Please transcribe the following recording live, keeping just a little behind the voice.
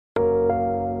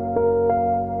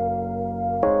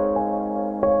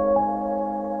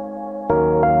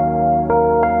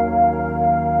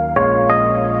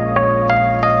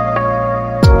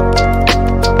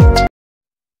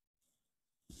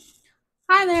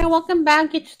there, welcome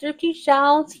back. It's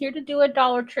ThriftyShells here to do a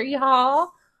Dollar Tree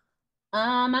haul.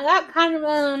 I got kind of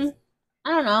I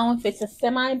don't know if it's a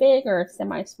semi big or a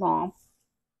semi small.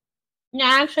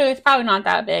 Yeah, actually, it's probably not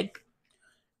that big.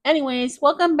 Anyways,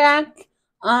 welcome back.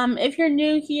 If you're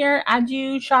new here, I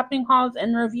do shopping hauls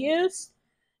and reviews,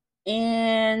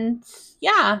 and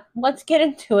yeah, let's get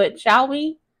into it, shall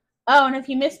we? Oh, and if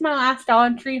you missed my last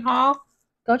Dollar Tree haul,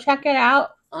 go check it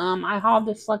out. I hauled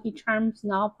this Lucky Charms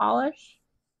nail polish.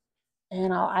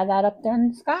 And I'll add that up there in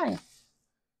the sky.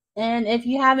 And if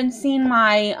you haven't seen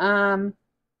my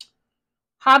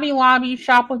Hobby Lobby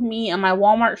shop with me and my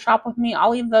Walmart shop with me, I'll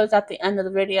leave those at the end of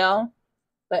the video.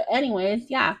 But anyways,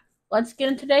 yeah, let's get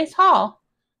into today's haul.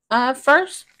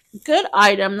 First good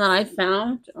item that I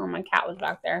found. Oh, my cat was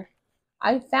back there.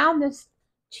 I found this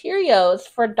Cheerios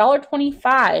for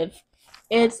 $1.25.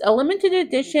 It's a limited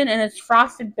edition and it's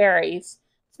frosted berries.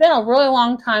 It's been a really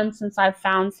long time since I've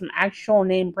found some actual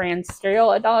name brand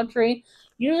cereal at Dollar Tree.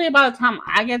 Usually by the time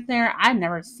I get there, I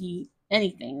never see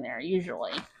anything there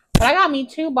usually. But I got me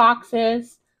 2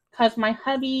 boxes because my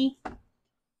hubby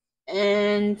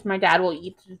and my dad will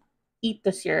eat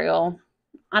the cereal.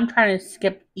 I'm trying to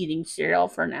skip eating cereal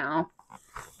for now.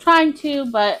 Trying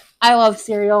to, but I love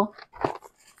cereal.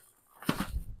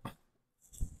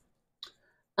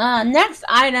 Next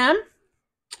item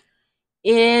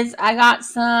is I got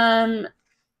some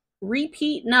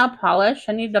repeat nail polish.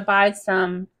 I need to buy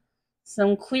some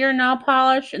clear nail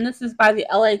polish, and this is by the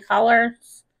LA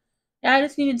Colors. Yeah, I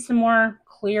just needed some more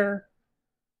clear.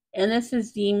 And this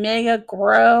is the Mega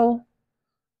Grow.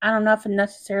 I don't know if it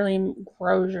necessarily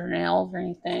grows your nails or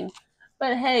anything,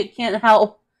 but hey, can't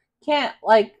help. Can't,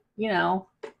 like, you know,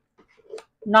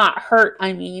 not hurt,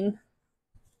 I mean.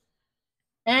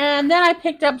 And then I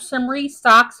picked up some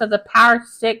restocks of the Power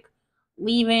Stick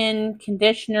leave-in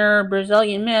conditioner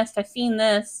Brazilian Mist. I seen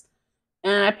this,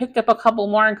 and I picked up a couple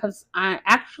more because I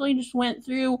actually just went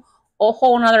through a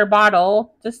whole nother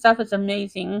bottle. This stuff is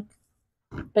amazing.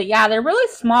 But yeah, they're really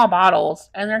small bottles,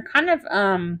 and they're kind of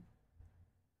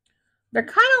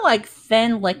like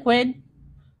thin liquid.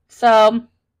 So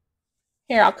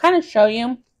here, I'll kind of show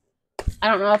you. I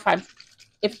don't know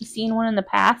if you've seen one in the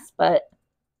past, but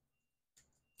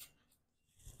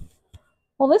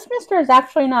well, this mister is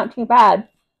actually not too bad.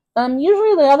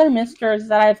 Usually the other misters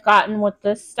that I've gotten with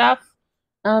this stuff,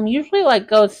 usually like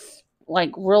goes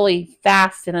like really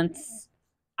fast and it's,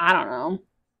 I don't know,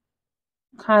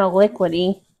 kind of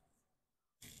liquidy.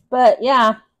 But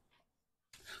yeah.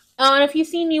 Oh, and if you've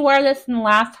seen me wear this in the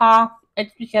last haul,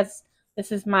 it's because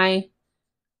this is my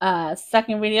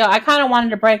second video. I kind of wanted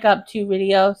to break up 2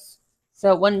 videos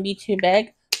so it wouldn't be too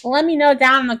big. But let me know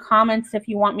down in the comments if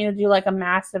you want me to do like a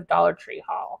massive Dollar Tree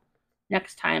haul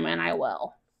next time, and I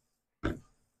will.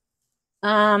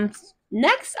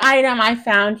 Next item I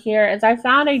found here is I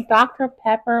found a Dr.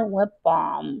 Pepper lip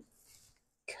balm.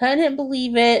 Couldn't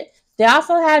believe it. They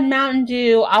also had Mountain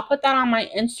Dew. I'll put that on my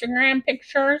Instagram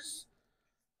pictures.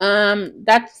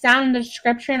 That's down in the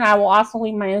description. I will also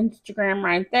leave my Instagram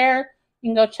right there. You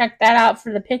can go check that out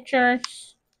for the pictures.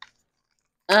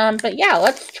 But yeah,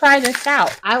 let's try this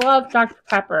out. I love Dr.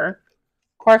 Pepper.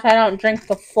 Of course, I don't drink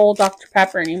the full Dr.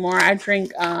 Pepper anymore. I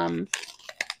drink, Dr.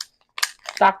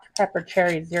 Pepper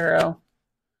Cherry Zero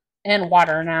and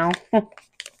water now. But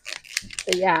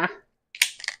yeah.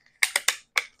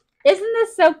 Isn't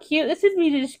this so cute? This would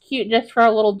be just cute just for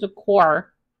a little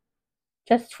decor.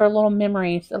 Just for little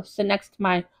memories. It'll sit next to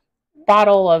my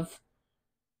bottle of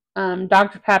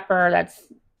Dr. Pepper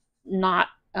that's not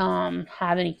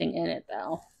have anything in it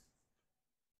though.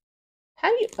 How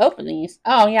do you open these?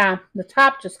 Oh yeah, the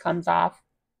top just comes off.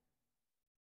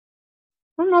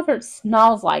 I don't know if it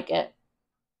smells like it.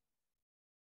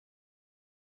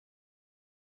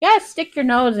 You gotta stick your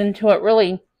nose into it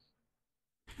really.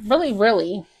 Let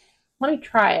me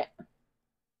try it.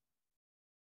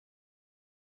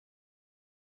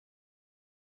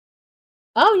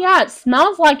 Oh yeah, it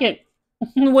smells like it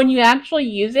when you actually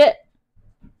use it.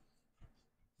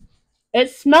 It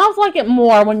smells like it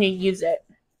more when you use it.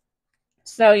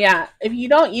 So yeah, if you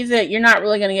don't use it, you're not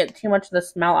really going to get too much of the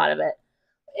smell out of it.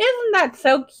 Isn't that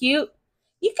so cute?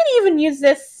 You can even use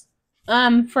this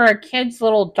for a kid's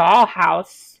little doll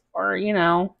house, or you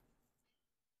know,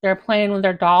 they're playing with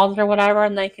their dolls or whatever,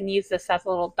 and they can use this as a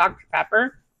little Dr.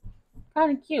 Pepper.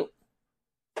 Kind of cute.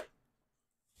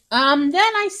 Then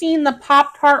I seen the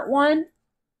Pop-Tart one,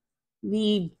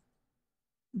 the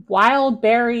Wild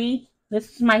Berry.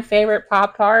 This is my favorite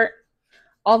Pop-Tart.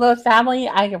 Although sadly,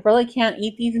 I really can't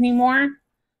eat these anymore. I'm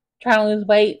trying to lose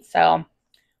weight, so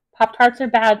Pop-Tarts are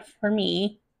bad for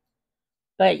me.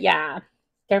 But yeah,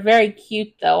 they're very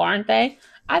cute though, aren't they?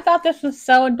 I thought this was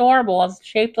so adorable. It's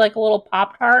shaped like a little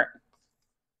Pop-Tart.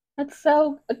 That's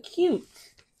so cute.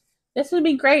 This would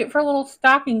be great for little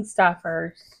stocking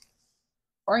stuffers.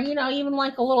 Or, you know, even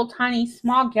like a little tiny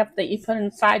small gift that you put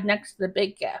inside next to the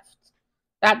big gift.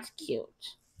 That's cute.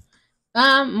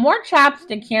 More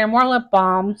chapstick here, more lip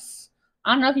balms.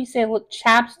 I don't know if you say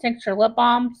chapsticks or lip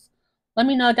balms. Let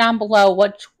me know down below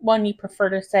which one you prefer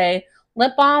to say,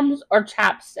 lip balms or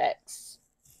chapsticks.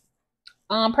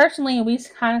 Personally, we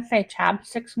kind of say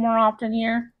chapsticks more often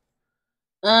here.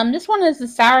 This one is the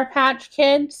Sour Patch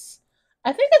Kids.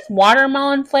 I think it's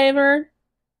watermelon flavored.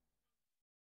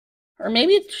 Or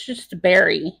maybe it's just a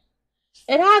berry.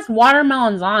 It has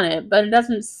watermelons on it, but it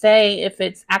doesn't say if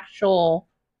it's actual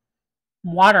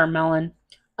watermelon.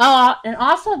 Oh, and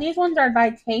also these ones are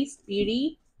by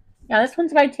Tastebeauty. Yeah, this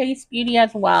one's by Tastebeauty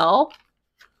as well.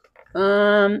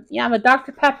 Yeah, the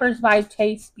Dr. Pepper's by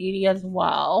Tastebeauty as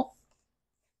well.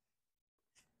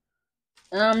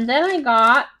 Then I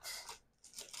got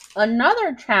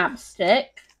another chapstick.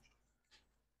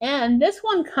 And this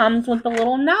one comes with a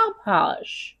little nail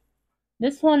polish.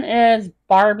 This one is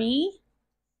Barbie.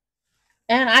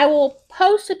 And I will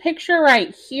post a picture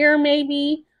right here,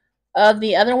 maybe, of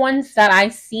the other ones that I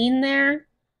seen there.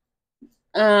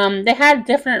 They had a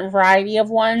different variety of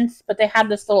ones, but they had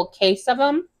this little case of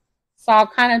them. So I'll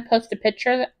kind of post a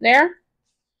picture there.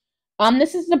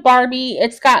 This is the Barbie.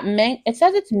 It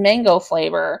says it's mango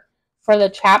flavor for the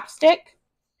chapstick.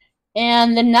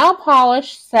 And the nail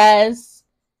polish says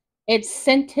it's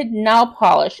scented nail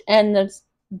polish. And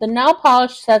the nail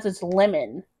polish says it's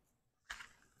lemon.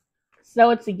 So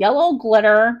it's a yellow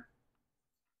glitter.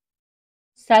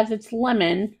 Says it's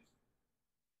lemon.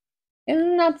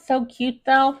 Isn't that so cute,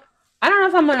 though? I don't know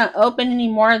if I'm going to open any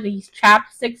more of these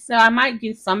chapsticks, so I might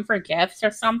do some for gifts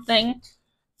or something.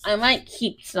 I might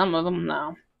keep some of them,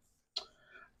 though.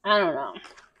 I don't know.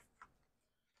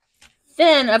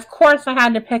 Then, of course, I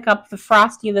had to pick up the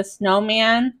Frosty the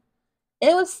Snowman.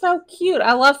 It was so cute.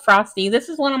 I love Frosty. This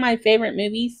is one of my favorite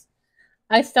movies.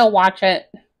 I still watch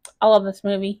it. I love this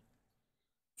movie.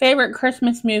 Favorite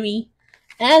Christmas movie.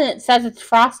 And it says it's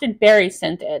frosted berry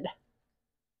scented.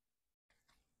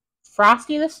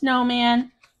 Frosty the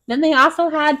Snowman. Then they also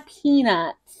had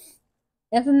peanuts.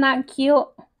 Isn't that cute?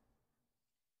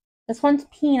 This one's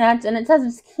peanuts, and it says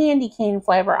it's candy cane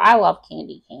flavor. I love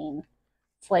candy cane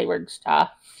flavored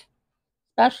stuff,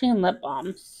 especially in lip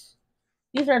balms.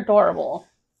 These are adorable.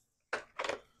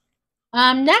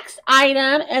 Next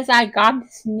item is I got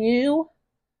this new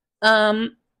eyeshadow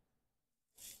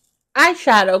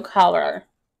color.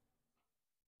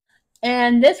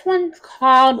 And this one's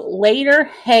called Later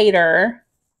Hater.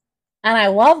 And I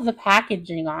love the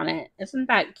packaging on it. Isn't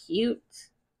that cute?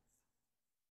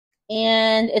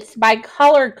 And it's by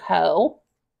Color Co.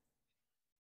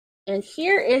 And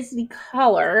here is the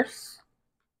colors.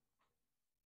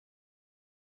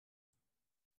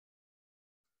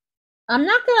 I'm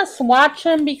not going to swatch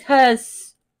them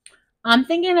because I'm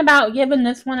thinking about giving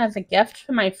this one as a gift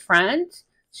to my friend.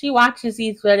 She watches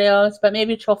these videos, but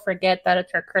maybe she'll forget that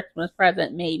it's her Christmas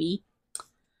present, maybe.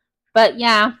 But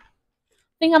yeah,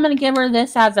 I think I'm going to give her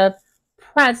this as a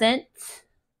present.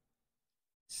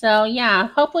 So yeah,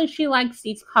 hopefully she likes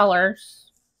these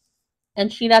colors.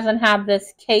 And she doesn't have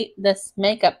this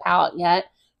makeup palette yet.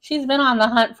 She's been on the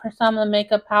hunt for some of the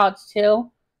makeup palettes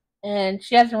too. And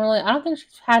she hasn't really, I don't think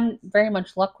she's had very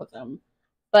much luck with them.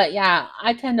 But yeah,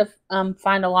 I tend to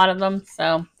find a lot of them.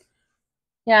 So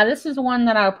yeah, this is one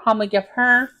that I'll probably give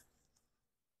her.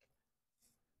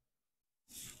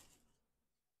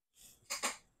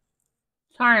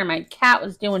 Sorry, my cat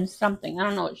was doing something. I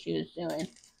don't know what she was doing.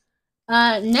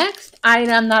 Next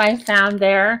item that I found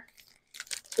there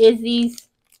is these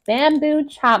bamboo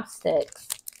chopsticks.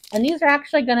 And these are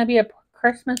actually going to be a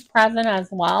Christmas present as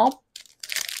well.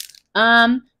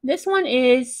 This one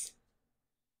is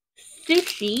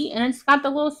sushi, and it's got the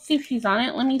little sushis on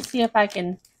it. Let me see if I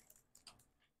can...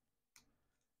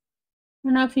 I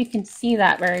don't know if you can see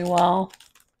that very well.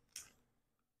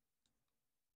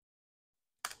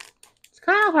 It's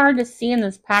kind of hard to see in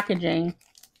this packaging.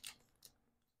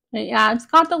 But yeah, it's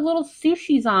got the little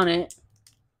sushis on it.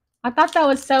 I thought that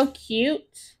was so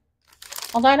cute.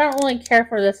 Although I don't really care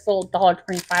for this little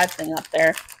 $1.25 thing up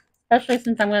there. Especially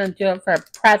since I'm going to do it for a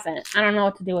present. I don't know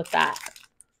what to do with that.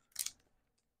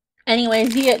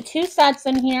 Anyways, you get 2 sets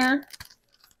in here.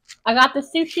 I got the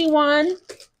sushi one.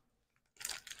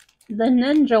 The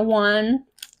ninja one.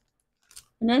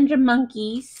 Ninja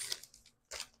monkeys.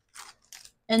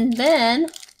 And then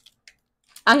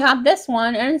I got this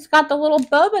one, and it's got the little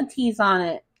boba teas on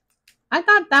it. I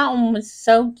thought that one was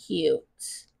so cute.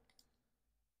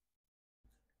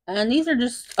 And these are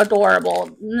just adorable.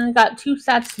 And they got 2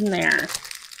 sets in there.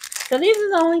 So these are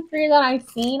the only 3 that I've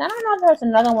seen. I don't know if there's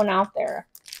another one out there.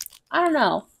 I don't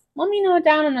know. Let me know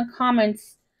down in the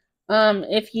comments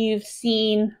if you've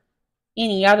seen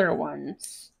any other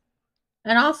ones.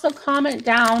 And also comment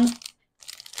down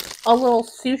a little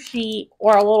sushi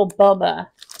or a little boba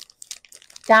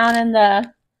down in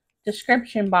the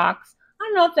description box. I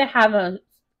don't know if they have a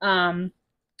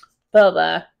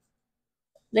boba.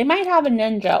 They might have a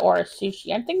ninja or a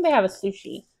sushi. I think they have a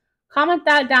sushi. Comment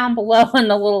that down below in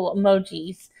the little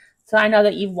emojis so I know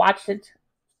that you've watched it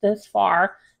this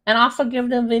far. And also give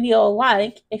the video a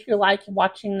like if you like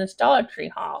watching this Dollar Tree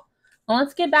haul. Now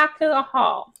let's get back to the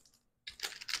haul.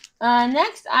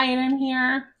 Next item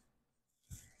here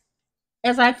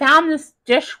is I found this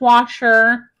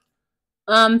dishwasher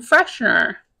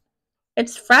freshener.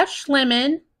 It's fresh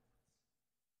lemon.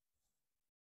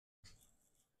 I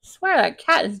swear that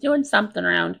cat is doing something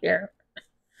around here.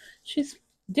 She's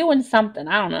doing something.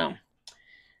 I don't know.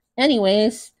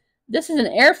 Anyways, this is an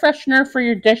air freshener for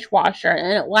your dishwasher,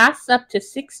 and it lasts up to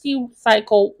 60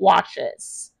 cycle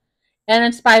washes. And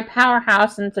it's by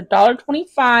Powerhouse, and it's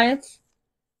 $1.25.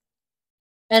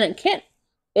 And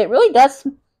it really does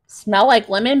smell like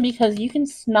lemon because you can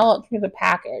smell it through the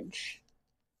package.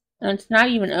 And it's not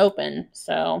even open,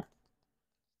 so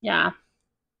yeah,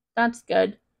 that's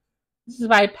good. This is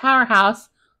by Powerhouse.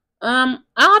 I'll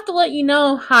have to let you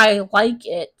know how I like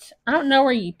it. I don't know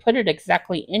where you put it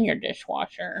exactly in your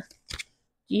dishwasher.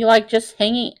 Do you like just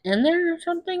hanging in there or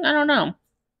something? I don't know.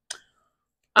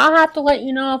 I'll have to let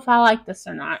you know if I like this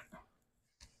or not.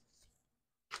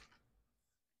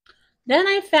 Then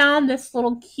I found this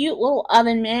little cute little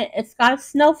oven mitt. It's got a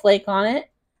snowflake on it.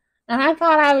 And I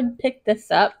thought I would pick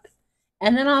this up.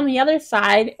 And then on the other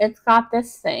side, it's got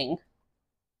this thing.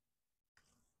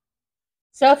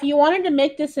 So if you wanted to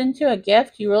make this into a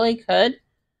gift, you really could.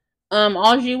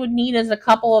 All you would need is a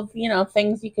couple of,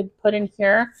 things you could put in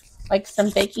here. Like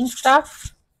some baking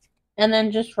stuff. And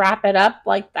then just wrap it up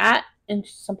like that in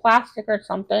some plastic or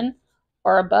something.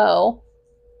 Or a bow.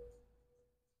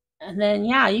 And then,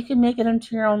 yeah, you can make it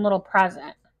into your own little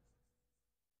present.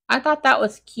 I thought that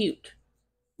was cute.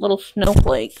 Little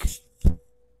snowflake.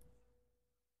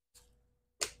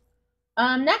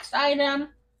 Next item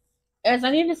is I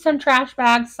needed some trash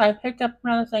bags, so I picked up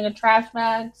another thing of trash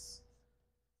bags.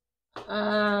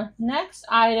 Next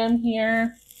item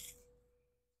here.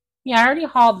 Yeah, I already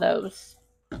hauled those.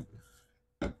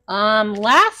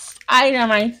 Last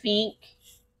item, I think.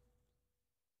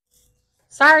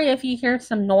 Sorry if you hear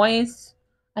some noise.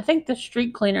 I think the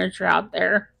street cleaners are out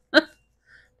there.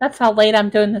 That's how late I'm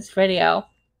doing this video.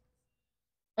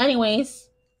 Anyways,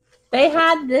 they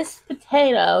had this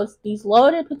potatoes, these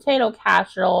loaded potato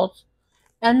casseroles,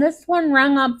 and this one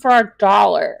rung up for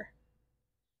 $1.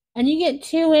 And you get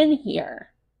 2 in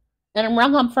here. And it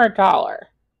rung up for $1.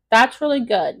 That's really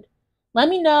good. Let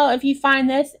me know if you find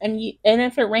this and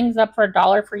if it rings up for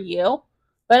 $1 for you.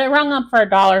 But it rung up for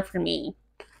 $1 for me.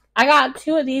 I got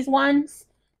 2 of these ones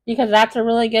because that's a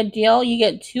really good deal. You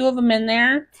get 2 of them in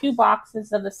there, 2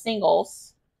 boxes of the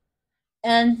singles.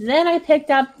 And then I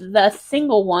picked up the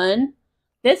single one.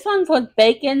 This one's with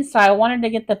bacon, so I wanted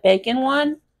to get the bacon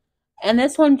one. And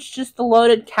this one's just the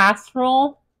loaded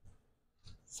casserole.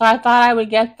 So I thought I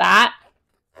would get that.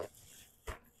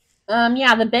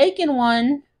 Yeah, the bacon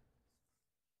one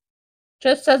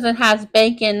just says it has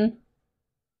bacon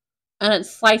and it's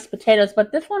sliced potatoes.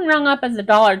 But this one rung up as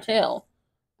 $1 too.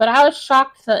 But I was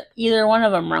shocked that either one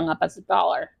of them rung up as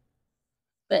 $1.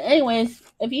 But anyways,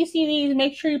 if you see these,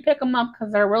 make sure you pick them up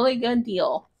because they're a really good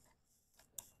deal.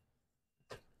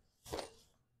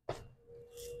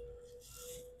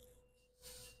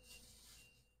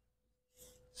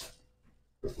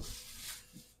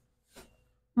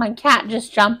 My cat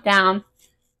just jumped down.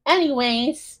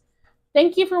 Anyways,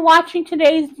 thank you for watching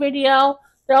today's video.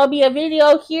 There will be a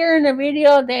video here and a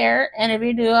video there and a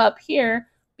video up here.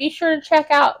 Be sure to check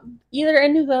out either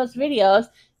end of those videos.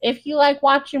 If you like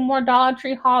watching more Dollar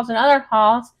Tree hauls and other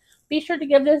hauls, be sure to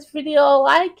give this video a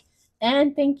like.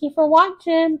 And thank you for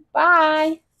watching.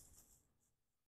 Bye.